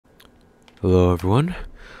Hello, everyone.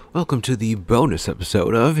 Welcome to the bonus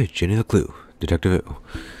episode of Jenny LeClue, Detectivu.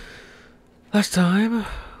 Last time,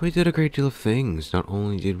 we did a great deal of things. Not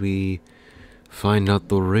only did we find out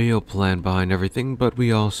the real plan behind everything, but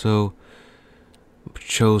we also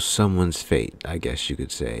chose someone's fate, I guess you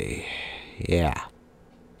could say. Yeah.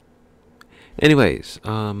 Anyways,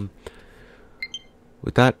 with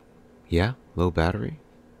that, yeah, low battery?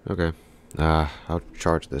 Okay. I'll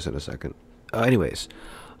charge this in a second. Anyways,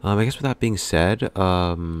 I guess with that being said, yeah,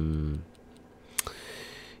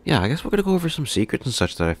 I guess we're gonna go over some secrets and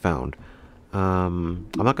such that I found. I'm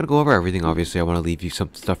not gonna go over everything, obviously. I want to leave you some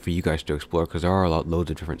stuff for you guys to explore, because there are loads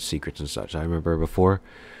of different secrets and such. I remember before,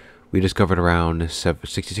 we discovered around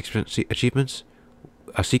 66 achievements,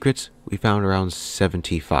 secrets. We found around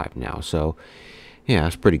 75 now, so, yeah,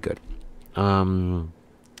 that's pretty good.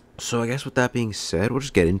 So I guess with that being said, we'll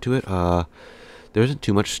just get into it. There isn't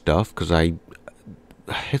too much stuff, because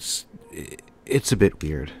it's a bit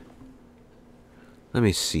weird. Let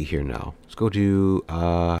me see here now. Let's go to,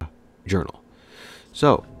 journal.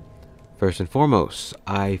 So, first and foremost,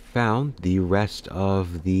 I found the rest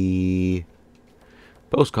of the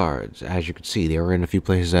postcards. As you can see, they were in a few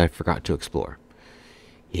places I forgot to explore.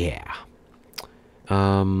 Yeah.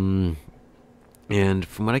 And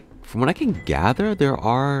from what I can gather, there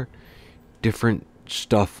are different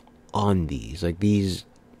stuff on these. Like these,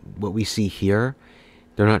 what we see here,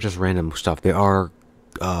 they're not just random stuff. They are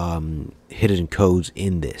hidden codes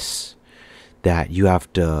in this that you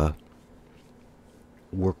have to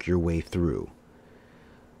work your way through.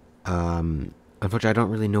 Unfortunately, I don't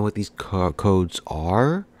really know what these codes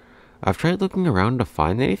are. I've tried looking around to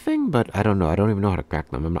find anything, but I don't know. I don't even know how to crack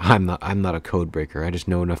them. I'm not a code breaker. I just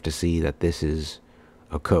know enough to see that this is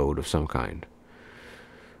a code of some kind.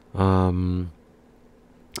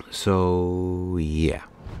 So yeah.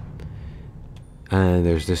 And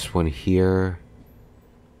there's this one here.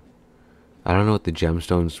 I don't know what the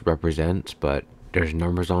gemstones represent, but there's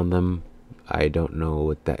numbers on them. I don't know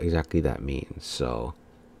what that exactly that means, so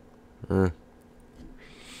oh,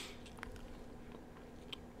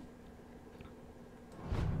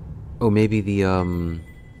 maybe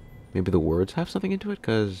the words have something into it,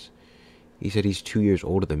 because he said he's 2 years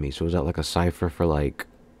older than me, so is that like a cipher for like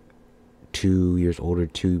 2 years older,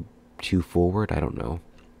 two forward? I don't know.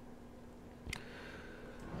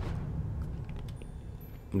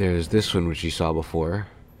 There's this one which you saw before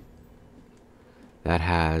that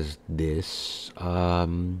has this. I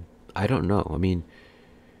don't know. I mean,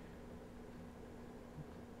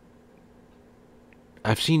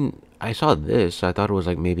 I saw this. I thought it was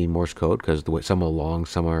like maybe Morse code, because the way some are long,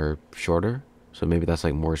 some are shorter. So maybe that's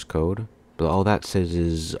like Morse code. But all that says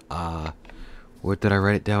is, what did I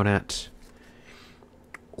write it down at?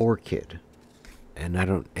 Orchid. And I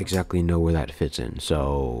don't exactly know where that fits in.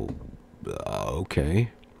 So,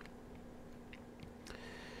 okay.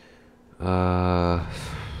 Not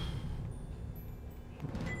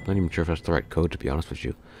even sure if that's the right code, to be honest with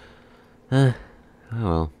you. Oh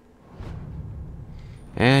well.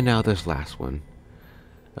 And now this last one.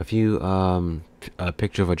 A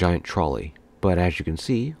picture of a giant trolley. But as you can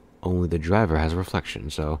see, only the driver has a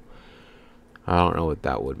reflection, so I don't know what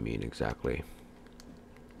that would mean exactly.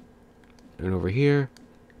 And over here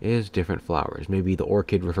is different flowers. Maybe the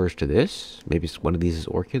orchid refers to this. Maybe one of these is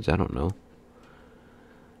orchids. I don't know.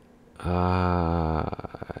 I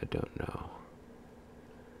don't know.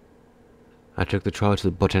 I took the trolley to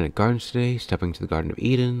the Botanic Gardens today, stepping to the Garden of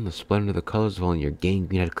Eden. The splendor of the colors of only your gang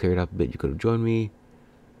green had cleared up a bit. You could have joined me.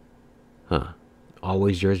 Huh.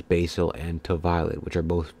 Always yours, basil and to violet, which are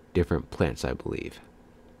both different plants, I believe.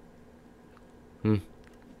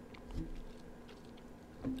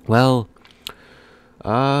 Well,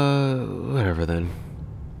 whatever then.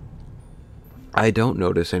 I don't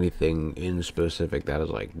notice anything in specific that is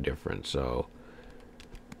like different, so.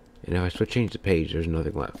 And if I change the page, there's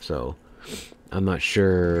nothing left, so I'm not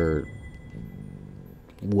sure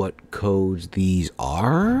what codes these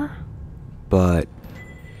are, but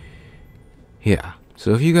yeah.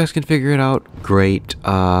 So if you guys can figure it out, great.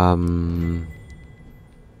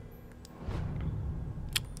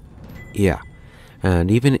 Yeah.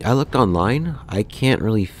 And even I looked online, I can't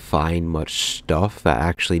really find much stuff that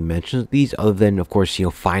actually mentions these, other than, of course,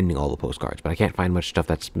 finding all the postcards. But I can't find much stuff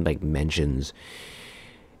that's like mentions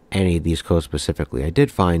any of these codes specifically. I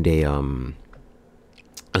did find a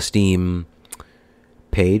Steam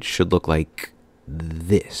page, should look like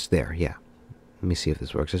this. There, yeah. Let me see if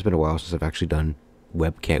this works. It's been a while since I've actually done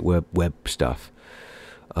web stuff.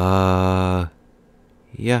 Yeah.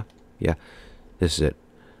 This is it.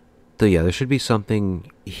 So yeah, there should be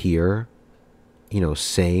something here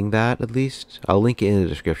saying that at least. I'll link it in the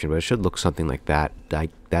description, but it should look something like that.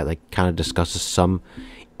 That kind of discusses some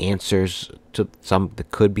answers to some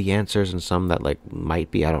that could be answers and some that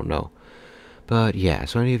might be. I don't know. But yeah,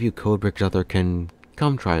 so any of you code breakers out there can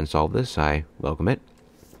come try and solve this. I welcome it.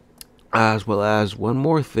 As well as one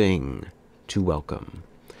more thing to welcome.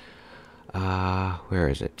 Where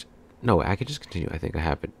is it? No, I could just continue. I think I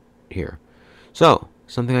have it here. So,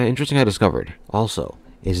 something interesting I discovered also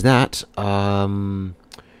is that, remember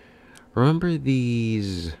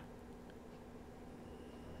these...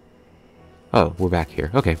 Oh, we're back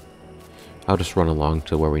here. Okay. I'll just run along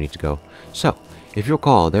to where we need to go. So, if you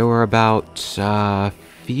recall, there were about a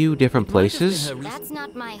few different places. That's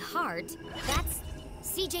not my heart. That's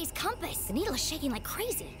CJ's compass. The needle is shaking like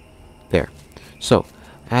crazy. There. So,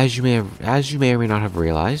 as you may or may not have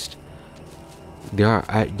realized, there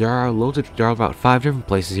are about 5 different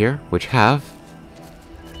places here which have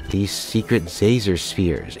these secret Zazer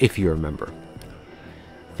spheres, if you remember.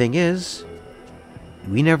 Thing is,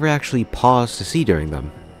 we never actually paused to see during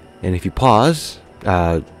them. And if you pause,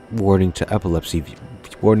 warning to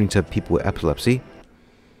people with epilepsy.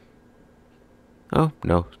 Oh,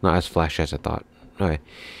 no, it's not as flashy as I thought. Okay.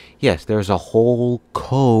 Yes, there's a whole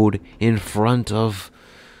code in front of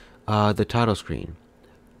the title screen.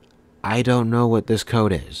 I don't know what this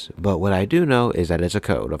code is, but what I do know is that it's a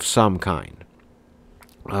code of some kind.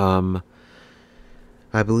 I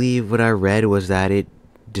believe what I read was that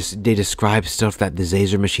they describe stuff that the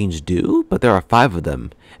Zazer machines do, but there are 5 of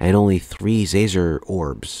them, and only 3 Zazer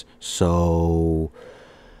orbs, so...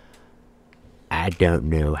 I don't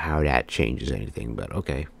know how that changes anything, but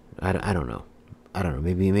okay. I don't know. I don't know.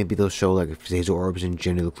 Maybe they'll show Zazer orbs in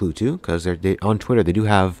LeClue 2, because they on Twitter they do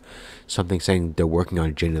have something saying they're working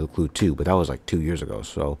on LeClue 2, but that was 2 years ago,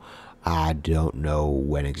 so I don't know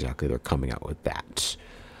when exactly they're coming out with that.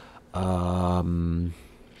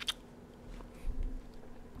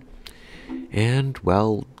 And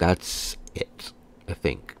well, that's it. I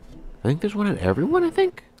think there's one on everyone. I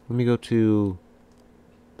think. Let me go to.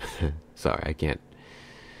 Sorry, I can't.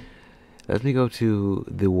 Let me go to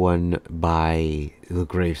the one by the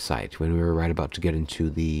grave site when we were right about to get into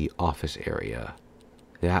the office area.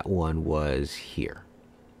 That one was here,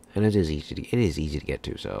 and it is easy to get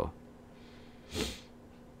to. So.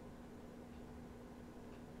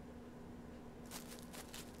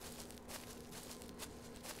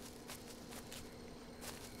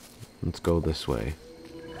 Let's go this way.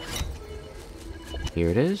 Here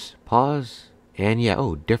it is. Pause. And yeah,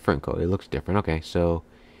 oh, different code. It looks different. Okay, so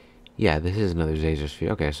yeah, this is another Zazer sphere.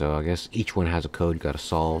 Okay, so I guess each one has a code you gotta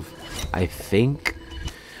solve. I think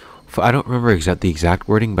I don't remember the exact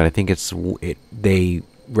wording, but I think they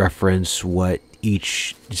reference what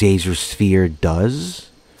each Zazer sphere does.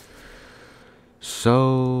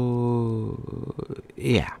 So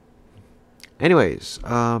yeah. Anyways,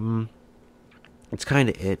 it's kind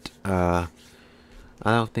of it. I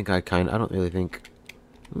don't really think.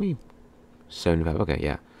 Let me 75. Okay,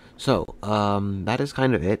 yeah. So, that is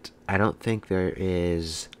kind of it. I don't think there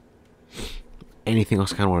is anything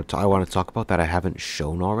else I want to talk about that I haven't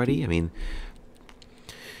shown already. I mean,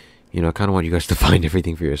 I kind of want you guys to find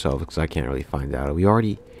everything for yourself because I can't really find out. I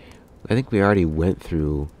think we already went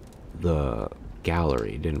through the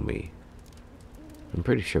gallery, didn't we? I'm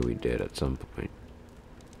pretty sure we did at some point.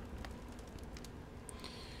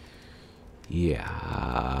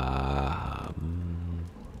 Yeah.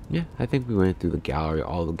 Yeah, I think we went through the gallery,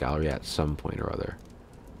 all the gallery at some point or other.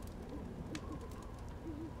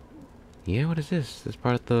 Yeah, what is this? This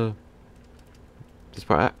part of the... This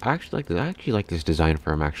part... I actually like this. I actually like this design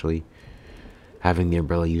for him, actually. Having the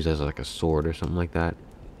umbrella used as a sword or something like that.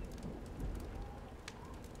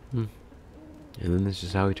 And then this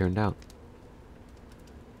is how he turned out.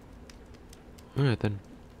 Alright then.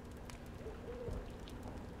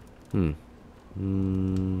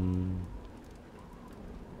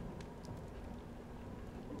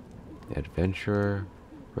 Adventurer.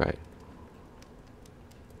 Right.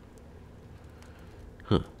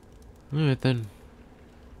 Alright then.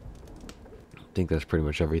 I think that's pretty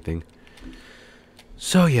much everything.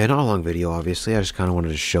 So yeah, not a long video obviously. I just kind of wanted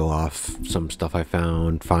to show off some stuff I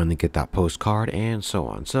found, finally get that postcard, and so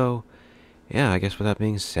on. So, yeah, I guess with that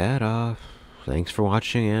being said, thanks for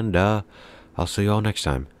watching, and I'll see you all next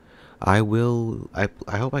time. I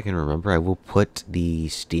hope I can remember, I will put the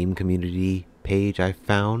Steam community page I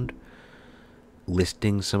found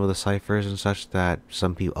listing some of the ciphers and such that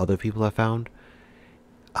other people have found.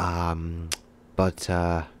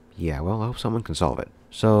 Yeah, well, I hope someone can solve it.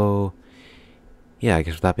 So, yeah, I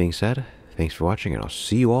guess with that being said, thanks for watching, and I'll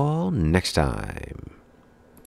see you all next time.